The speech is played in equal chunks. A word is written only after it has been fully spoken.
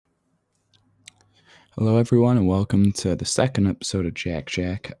Hello, everyone, and welcome to the second episode of Jack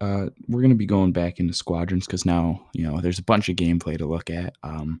Jack. We're going to be going back into Squadrons because now, there's a bunch of gameplay to look at.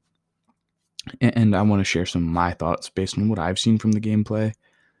 And I want to share some of my thoughts based on what I've seen from the gameplay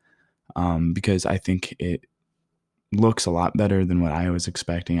because I think it looks a lot better than what I was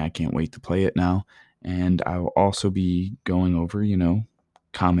expecting. I can't wait to play it now. And I will also be going over,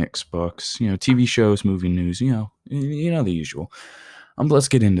 comics, books, TV shows, movie news, the usual. But let's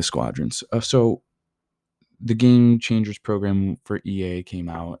get into Squadrons. So the Game Changers program for EA came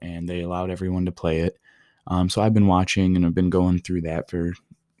out and they allowed everyone to play it. So I've been watching and I've been going through that for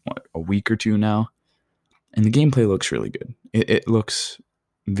a week or two now. And the gameplay looks really good. It looks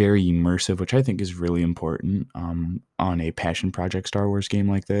very immersive, which I think is really important on a passion project Star Wars game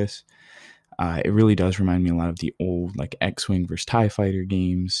like this. It really does remind me a lot of the old like X-Wing versus TIE Fighter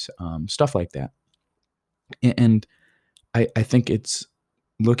games, stuff like that. And I think it's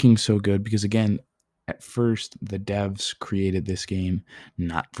looking so good because, again, at first the devs created this game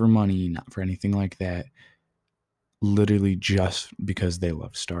not for money, not for anything like that, literally just because they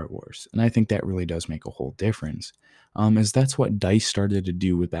love Star Wars. And I think that really does make a whole difference, as that's what DICE started to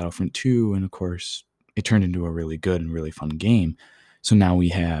do with Battlefront 2. And of course, it turned into a really good and really fun game. So now we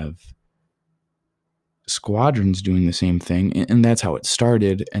have Squadrons doing the same thing, and that's how it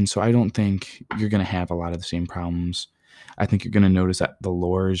started. And so I don't think you're going to have a lot of the same problems. I think you're going to notice that the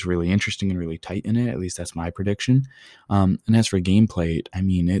lore is really interesting and really tight in it. At least that's my prediction. And as for gameplay, I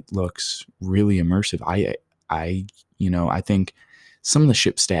mean, it looks really immersive. I think some of the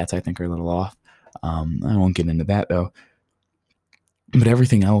ship stats I think are a little off. I won't get into that though. But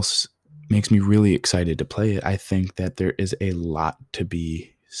everything else makes me really excited to play it. I think that there is a lot to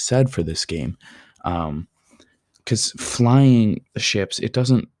be said for this game. Because flying the ships, it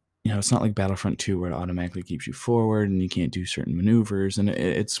doesn't, it's not like Battlefront 2 where it automatically keeps you forward and you can't do certain maneuvers. And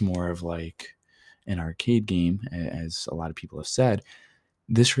it's more of like an arcade game, as a lot of people have said.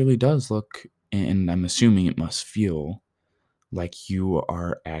 This really does look, and I'm assuming it must feel like you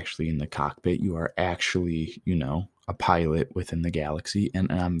are actually in the cockpit. You are actually, a pilot within the galaxy.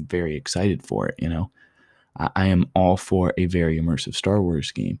 And I'm very excited for it. I am all for a very immersive Star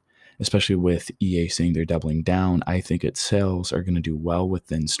Wars game, especially with EA saying they're doubling down. I think its sales are going to do well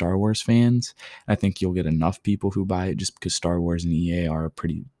within Star Wars fans. I think you'll get enough people who buy it just because Star Wars and EA are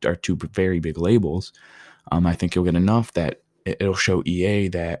two very big labels. I think you'll get enough that it'll show EA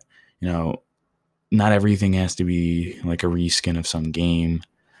that, not everything has to be like a reskin of some game.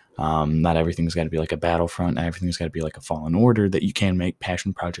 Not everything's got to be like a Battlefront. Not everything's got to be like a Fallen Order. That you can make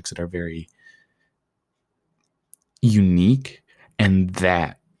passion projects that are very unique, and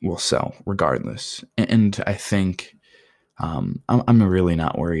that will sell regardless. And I think I'm really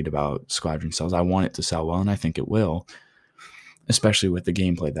not worried about Squadron sales. I want it to sell well, and I think it will, especially with the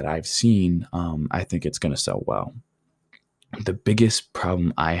gameplay that I've seen. I think it's going to sell well. The biggest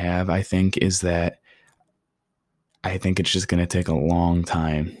problem I have, I think, is that I think it's just going to take a long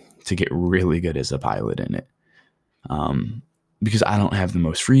time to get really good as a pilot in it. Because I don't have the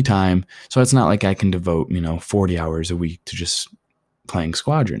most free time. So it's not like I can devote, 40 hours a week to just playing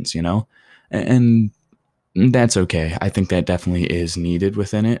Squadrons, and that's okay. I think that definitely is needed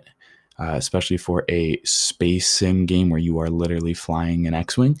within it, especially for a space sim game where you are literally flying an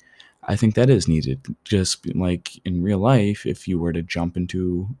X-Wing. I think that is needed. Just like in real life, if you were to jump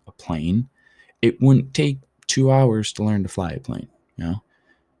into a plane, it wouldn't take 2 hours to learn to fly a plane,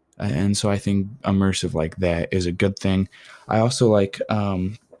 And so I think immersive like that is a good thing. I also like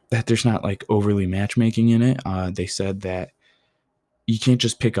that there's not like overly matchmaking in it. They said that you can't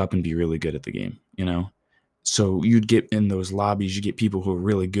just pick up and be really good at the game, So you'd get in those lobbies, you get people who are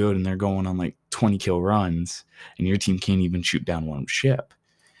really good and they're going on like 20 kill runs, and your team can't even shoot down one ship.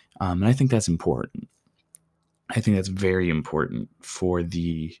 And I think that's important. I think that's very important for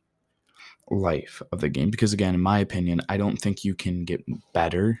the life of the game because, again, in my opinion, I don't think you can get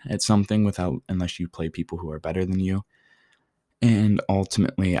better at something unless you play people who are better than you. And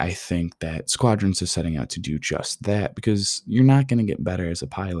ultimately, I think that Squadrons is setting out to do just that, because you're not going to get better as a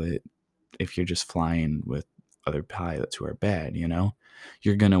pilot if you're just flying with other pilots who are bad.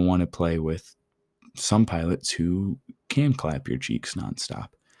 You're going to want to play with some pilots who can clap your cheeks nonstop.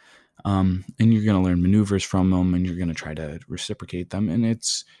 And you're going to learn maneuvers from them, and you're going to try to reciprocate them, and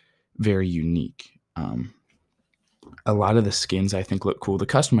it's very unique. A lot of the skins I think look cool. The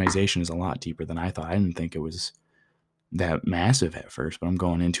customization is a lot deeper than I thought. I didn't think it was that massive at first, but I'm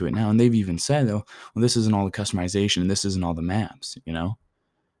going into it now, and they've even said, though, well, this isn't all the customization, and this isn't all the maps,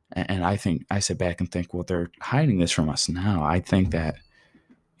 And I think I sit back and think, well, they're hiding this from us now. I think that,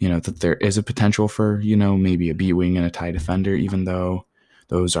 that there is a potential for, maybe a B-Wing and a TIE Defender, even though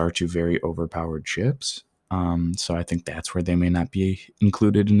those are two very overpowered ships. So I think that's where they may not be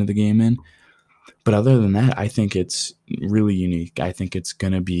included into the game in. But other than that, I think it's really unique. I think it's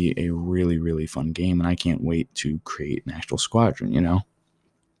going to be a really, really fun game, and I can't wait to create an actual squadron,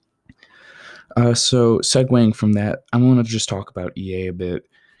 So segueing from that, I want to just talk about EA a bit.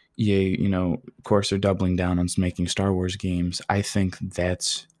 EA, of course, they're doubling down on making Star Wars games. I think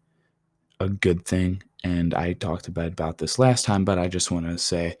that's a good thing. And I talked about this last time, but I just want to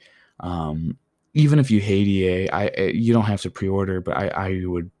say, um, even if you hate EA, you don't have to pre-order, but I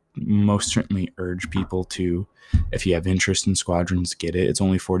would most certainly urge people to, if you have interest in Squadrons, get it. It's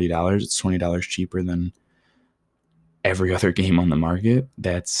only $40. It's $20 cheaper than every other game on the market.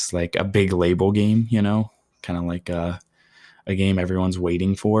 That's like a big label game, kind of like a game everyone's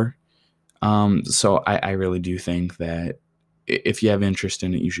waiting for. So I really do think that if you have interest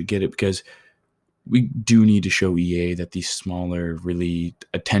in it, you should get it, because we do need to show EA that these smaller, really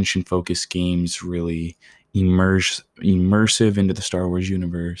attention-focused games, really immersive into the Star Wars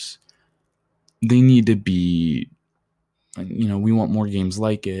universe, they need to be, we want more games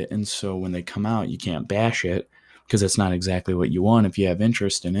like it. And so when they come out, you can't bash it, because it's not exactly what you want. If you have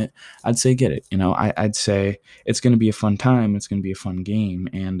interest in it, I'd say get it. I'd say it's going to be a fun time. It's going to be a fun game.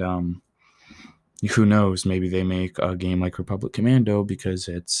 And who knows, maybe they make a game like Republic Commando because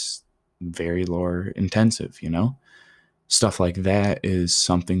it's very lore intensive, stuff like that is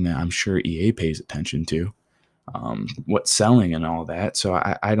something that I'm sure EA pays attention to, what's selling and all that. So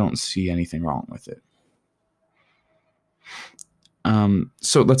I don't see anything wrong with it.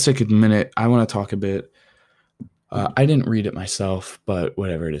 So let's take a minute. I want to talk a bit. I didn't read it myself, but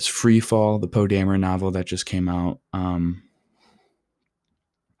whatever it is, Free Fall, the Poe Dameron novel that just came out.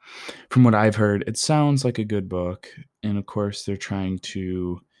 From what I've heard, it sounds like a good book. And of course, they're trying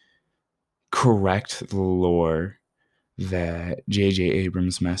to correct the lore that J.J.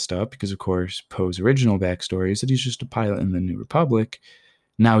 Abrams messed up, because, of course, Poe's original backstory is that he's just a pilot in the New Republic.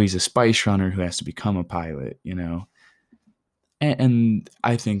 Now he's a spice runner who has to become a pilot, And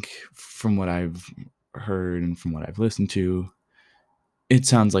I think from what I've heard and from what I've listened to, it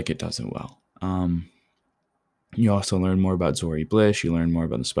sounds like it does it well. You also learn more about Zori Blish. You learn more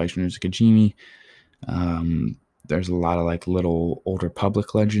about the Spice Runners of Kajimi. There's a lot of like little Old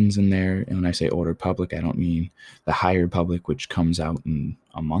Republic legends in there. And when I say Old Republic, I don't mean the High Republic, which comes out in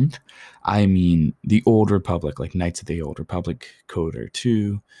a month. I mean the Old Republic, like Knights of the Old Republic, Coder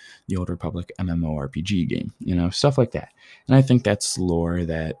 2, the Old Republic MMORPG game, stuff like that. And I think that's lore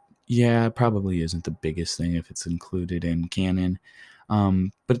that, probably isn't the biggest thing if it's included in canon.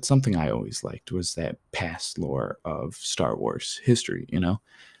 But it's something I always liked, was that past lore of Star Wars history,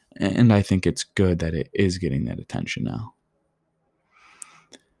 And I think it's good that it is getting that attention now.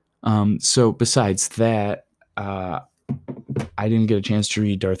 So besides that, I didn't get a chance to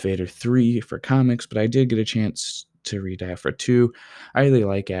read Darth Vader 3 for comics, but I did get a chance to read Afra 2. I really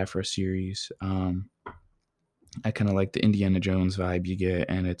like Afra series. I kind of like the Indiana Jones vibe you get,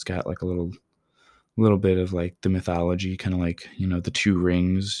 and it's got like a little bit of like the mythology, kind of like, the Two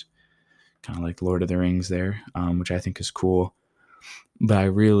Rings, kind of like Lord of the Rings there, which I think is cool. But I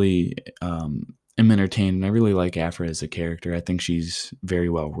really am entertained, and I really like Afra as a character. I think she's very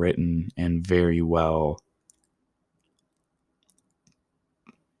well written and very well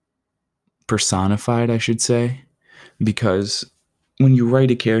personified, I should say, because when you write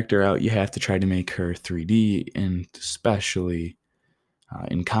a character out, you have to try to make her 3D, and especially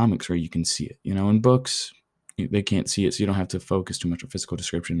in comics where you can see it. In books, they can't see it, so you don't have to focus too much on physical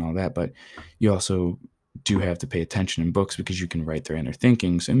description and all that, but you also do have to pay attention in books because you can write their inner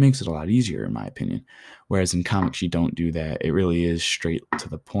thinking, so it makes it a lot easier, in my opinion. Whereas in comics, you don't do that. It really is straight to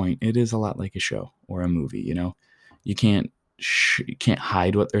the point. It is a lot like a show or a movie, You can't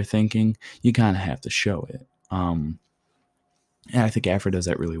hide what they're thinking. You kind of have to show it. And I think Afra does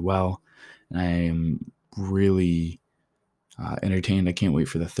that really well. And I am really entertained. I can't wait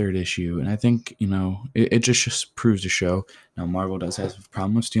for the 3rd issue. And I think, it just proves to show. Now, Marvel does have a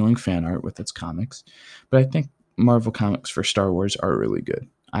problem with stealing fan art with its comics, but I think Marvel comics for Star Wars are really good.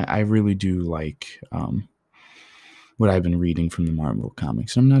 I really do like what I've been reading from the Marvel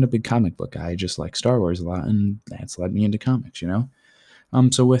comics. I'm not a big comic book guy. I just like Star Wars a lot, and that's led me into comics,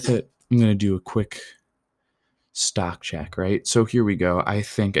 So with it, I'm going to do a quick stock check, right? So here we go. I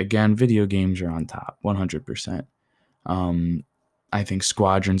think, again, video games are on top, 100%. I think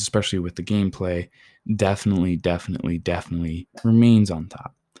Squadrons, especially with the gameplay, definitely remains on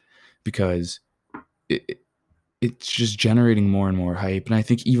top, because it's just generating more and more hype. And I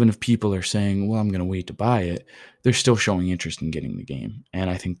think even if people are saying, well, I'm going to wait to buy it, they're still showing interest in getting the game. And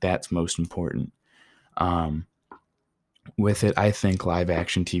I think that's most important. With it, I think live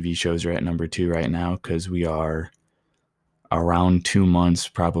action TV shows are at number 2 right now because we are around 2 months,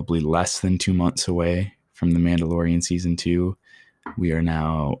 probably less than 2 months away from The Mandalorian season 2. We are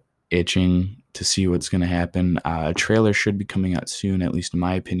now itching to see what's going to happen. A trailer should be coming out soon, at least in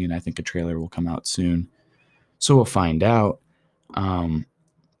my opinion. I think a trailer will come out soon. So we'll find out. Um,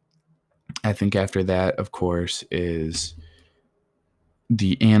 I think after that, of course, is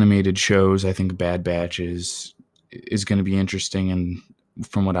the animated shows. I think Bad Batch is going to be interesting. And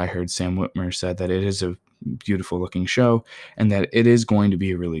from what I heard, Sam Witwer said that it is a beautiful looking show and that it is going to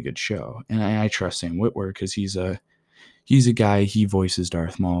be a really good show. And I trust Sam Witwer because he's a guy. He voices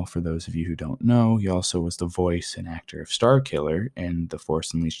Darth Maul. For those of you who don't know, he also was the voice and actor of Starkiller in The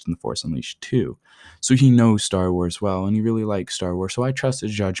Force Unleashed and The Force Unleashed 2. So he knows Star Wars well, and he really likes Star Wars. So I trust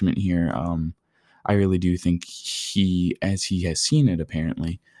his judgment here. I really do think he, as he has seen it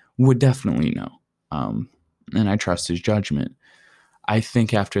apparently, would definitely know. And I trust his judgment. I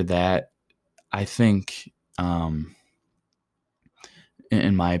think after that, I think, in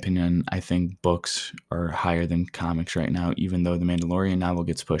my opinion, I think books are higher than comics right now, even though the Mandalorian novel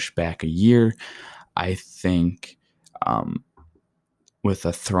gets pushed back a year. I think with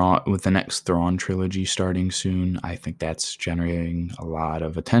the next Thrawn trilogy starting soon, I think that's generating a lot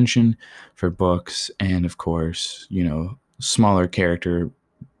of attention for books, and of course, smaller character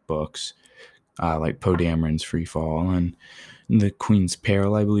books like Poe Dameron's Free Fall and The Queen's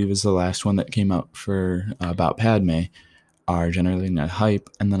Peril, I believe, is the last one that came out for about Padme, are generally not hype.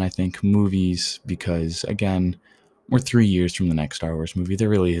 And then I think movies, because again, we're 3 years from the next Star Wars movie. There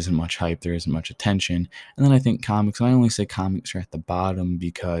really isn't much hype. There isn't much attention. And then I think comics, and I only say comics are at the bottom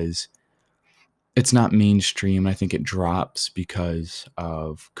because it's not mainstream. I think it drops because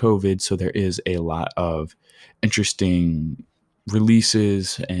of COVID. So there is a lot of interesting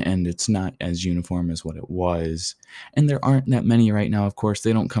releases and it's not as uniform as what it was. And there aren't that many right now. Of course,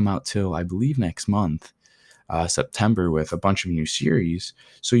 they don't come out till, I believe, next month, September, with a bunch of new series.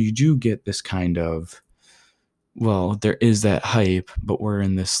 So you do get this kind of, well, there is that hype, but we're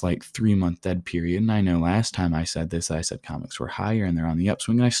in this like 3 month dead period. And I know last time I said this, I said comics were higher and they're on the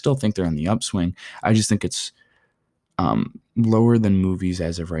upswing. And I still think they're on the upswing. I just think it's lower than movies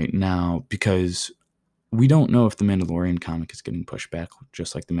as of right now because we don't know if the Mandalorian comic is getting pushed back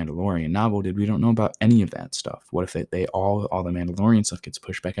just like the Mandalorian novel did. We don't know about any of that stuff. What if they all the Mandalorian stuff gets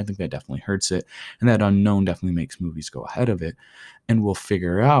pushed back? I think that definitely hurts it. And that unknown definitely makes movies go ahead of it. And we'll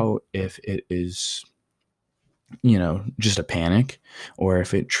figure out if it is, just a panic, or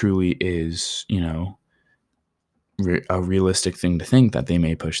if it truly is, a realistic thing to think that they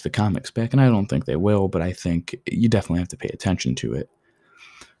may push the comics back. And I don't think they will, but I think you definitely have to pay attention to it.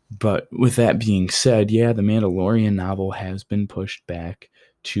 But with that being said, yeah, the Mandalorian novel has been pushed back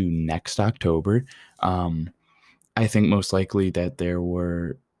to next October. I think most likely that the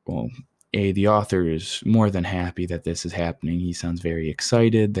author is more than happy that this is happening. He sounds very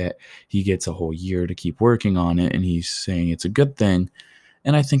excited that he gets a whole year to keep working on it, and he's saying it's a good thing.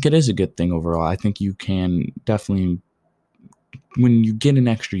 And I think it is a good thing overall. I think you can definitely, when you get an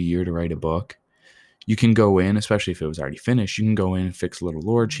extra year to write a book, you can go in, especially if it was already finished, you can go in and fix little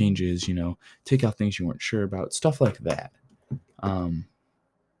lore changes, take out things you weren't sure about, stuff like that. And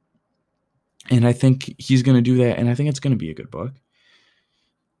I think he's going to do that, and I think it's going to be a good book.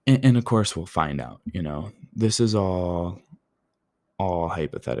 And of course, we'll find out. This is all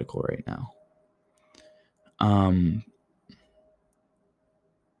hypothetical right now.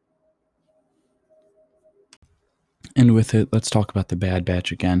 And with it, let's talk about the Bad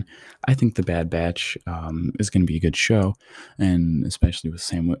Batch again. I think the Bad Batch is going to be a good show, and especially with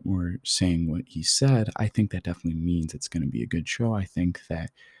Sam Witwer saying what he said, I think that definitely means it's going to be a good show. I think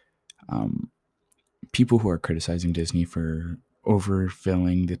that people who are criticizing Disney for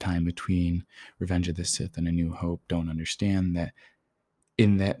overfilling the time between Revenge of the Sith and A New Hope don't understand that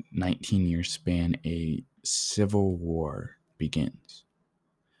in that 19-year span, a civil war begins.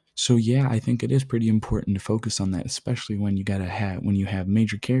 So yeah, I think it is pretty important to focus on that, especially when you have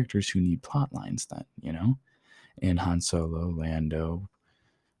major characters who need plot lines. Then in Han Solo, Lando,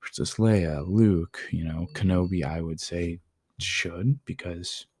 Princess Leia, Luke, Kenobi, I would say should,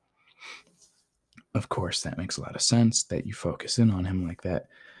 because of course that makes a lot of sense that you focus in on him like that.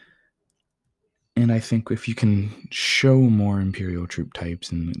 And I think if you can show more Imperial troop types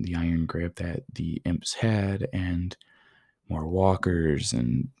and the iron grip that the Imps had, and more walkers,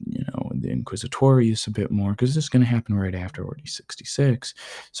 and the Inquisitorius a bit more, because this is going to happen right after Order 66.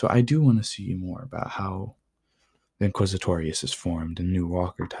 So I do want to see more about how the Inquisitorius is formed and new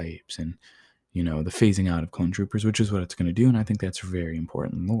walker types, and the phasing out of clone troopers, which is what it's going to do, and I think that's very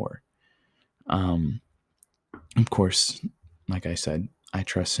important lore. Of course, like I said, I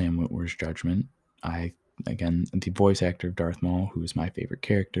trust Sam Witwer's judgment. Again, the voice actor of Darth Maul, who is my favorite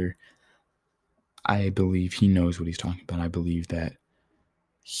character, I believe he knows what he's talking about. I believe that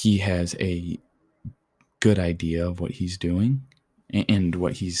he has a good idea of what he's doing and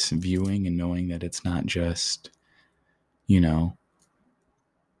what he's viewing, and knowing that it's not just, you know,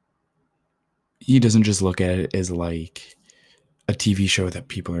 he doesn't just look at it as like a TV show that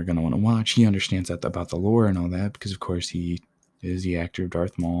people are going to want to watch. He understands that about the lore and all that, because of course he is the actor of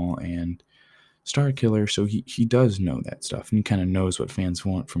Darth Maul and Star Killer, so he does know that stuff, and he kind of knows what fans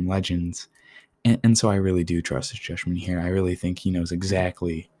want from Legends. And so I really do trust his judgment here. I really think he knows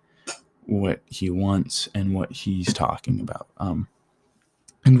exactly what he wants and what he's talking about.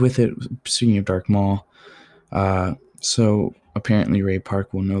 And with it, speaking of Darth Maul, so apparently Ray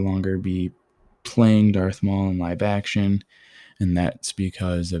Park will no longer be playing Darth Maul in live action, and that's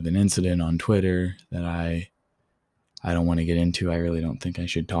because of an incident on Twitter that I don't want to get into. I really don't think I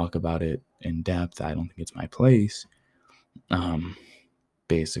should talk about it in depth. I don't think it's my place.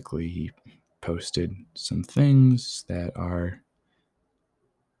 Basically, he posted some things that are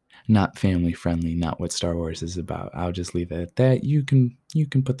not family friendly, not what Star Wars is about. I'll just leave it at that. You can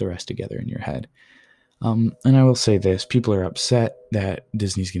put the rest together in your head. And I will say this: people are upset that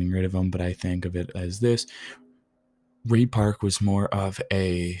Disney's getting rid of him, but I think of it as this: Ray Park was more of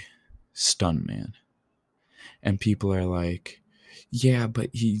a stuntman, and people are like, "Yeah, but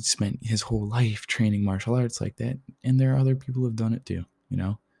he spent his whole life training martial arts like that," and there are other people who've done it too.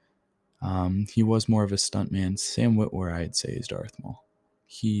 He was more of a stuntman. Sam Witwer, I'd say, is Darth Maul.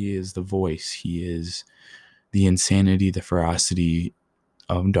 He is the voice. He is the insanity, the ferocity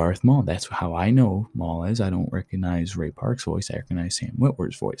of Darth Maul. That's how I know Maul is. I don't recognize Ray Park's voice. I recognize Sam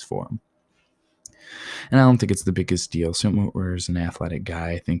Witwer's voice for him. And I don't think it's the biggest deal. Sam Witwer is an athletic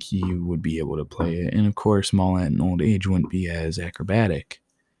guy. I think he would be able to play it. And of course, Maul at an old age wouldn't be as acrobatic,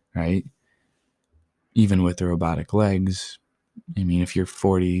 right? Even with the robotic legs. I mean, if you're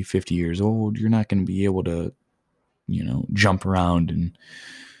 40, 50 years old, you're not going to be able to, jump around and,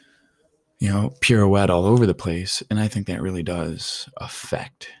 pirouette all over the place. And I think that really does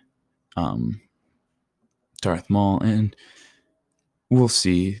affect Darth Maul. And we'll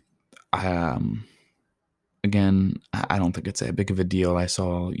see. Again, I don't think it's that big of a deal. I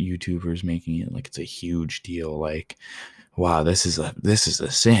saw YouTubers making it like it's a huge deal. Like, wow, this is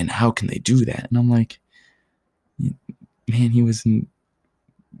a sin. How can they do that? And I'm like, man, he was in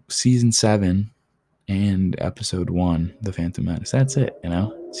season 7 and episode 1, The Phantom Menace. That's it,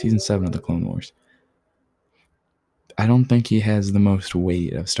 season 7 of the Clone Wars. I don't think he has the most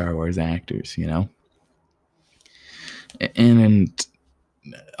weight of Star Wars actors, And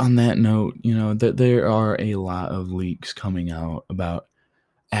on that note, that there are a lot of leaks coming out about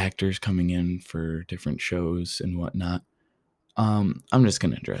actors coming in for different shows and whatnot. I'm just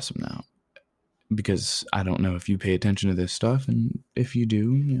gonna address them now because I don't know if you pay attention to this stuff, and if you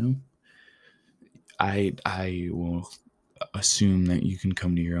do, I will assume that you can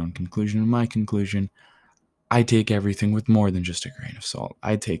come to your own conclusion. And my conclusion, I take everything with more than just a grain of salt.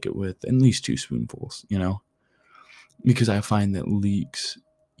 I take it with at least 2 spoonfuls, because I find that leaks,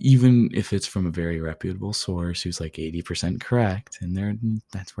 even if it's from a very reputable source who's like 80% correct, and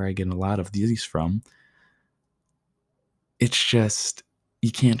that's where I get a lot of these from, it's just,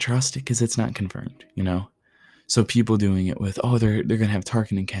 you can't trust it because it's not confirmed, So people doing it with, they're going to have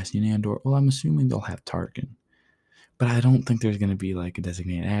Tarkin and Cassian Andor. Well, I'm assuming they'll have Tarkin. But I don't think there's going to be like a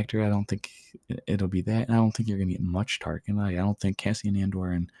designated actor. I don't think it'll be that. And I don't think you're going to get much Tarkin. I don't think Cassian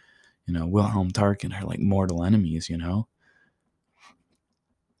Andor and, Wilhelm Tarkin are like mortal enemies,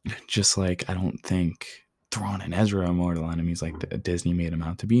 Just like I don't think Thrawn and Ezra are mortal enemies like Disney made them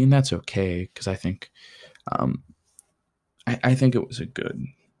out to be. And that's okay, because I think I think it was a good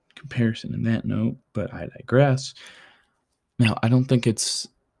comparison in that note, but I digress. Now, I don't think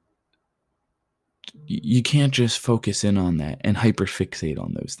you can't just focus in on that and hyperfixate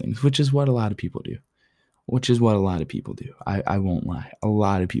on those things, which is what a lot of people do. I won't lie. A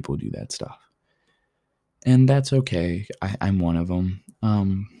lot of people do that stuff. And that's okay. I'm one of them.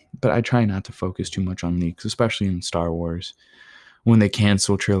 But I try not to focus too much on leaks, especially in Star Wars, when they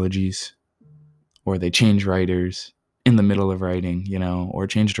cancel trilogies or they change writers in the middle of writing, or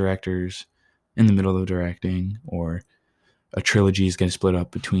change directors in the middle of directing, or a trilogy is going to split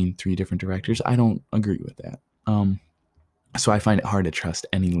up between 3 different directors. I don't agree with that. So I find it hard to trust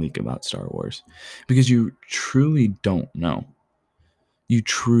any leak about Star Wars because you truly don't know. You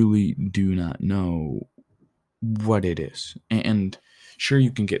truly do not know what it is. And sure,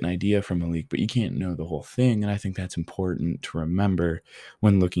 you can get an idea from a leak, but you can't know the whole thing. And I think that's important to remember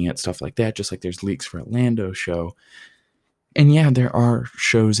when looking at stuff like that, just like there's leaks for a Lando show. And yeah, there are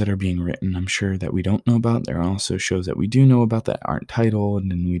shows that are being written, I'm sure, that we don't know about. There are also shows that we do know about that aren't titled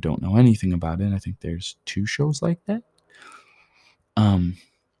and we don't know anything about it. I think there's 2 shows like that.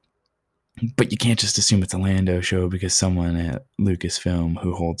 But you can't just assume it's a Lando show because someone at Lucasfilm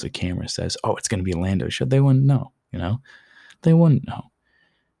who holds a camera says, "Oh, it's going to be a Lando show." They wouldn't know, They wouldn't know.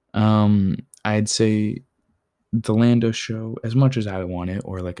 I'd say the Lando show, as much as I want it,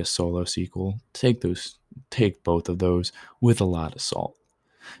 or like a solo sequel, take both of those with a lot of salt.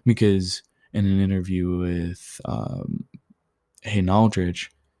 Because in an interview with Hayden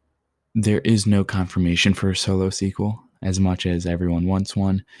Aldridge, there is no confirmation for a solo sequel as much as everyone wants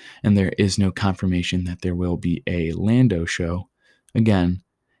one, and there is no confirmation that there will be a Lando show. Again,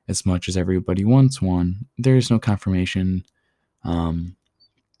 as much as everybody wants one, there is no confirmation.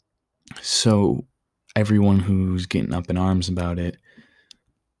 So everyone who's getting up in arms about it,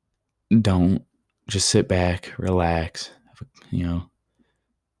 don't just sit back, relax,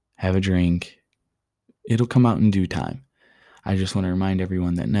 have a drink. It'll come out in due time. I just want to remind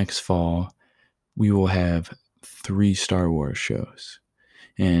everyone that next fall we will have 3 Star Wars shows.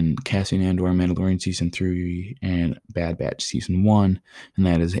 And Cassian Andor, Mandalorian Season 3, and Bad Batch Season 1. And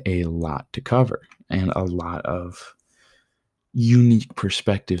that is a lot to cover. And a lot of unique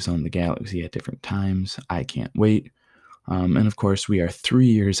perspectives on the galaxy at different times. I can't wait. And of course, we are 3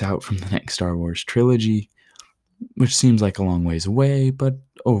 years out from the next Star Wars trilogy, which seems like a long ways away, but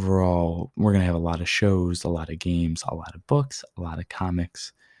overall, we're going to have a lot of shows, a lot of games, a lot of books, a lot of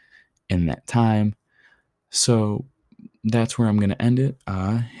comics in that time. So that's where I'm going to end it.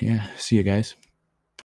 Yeah, see you guys.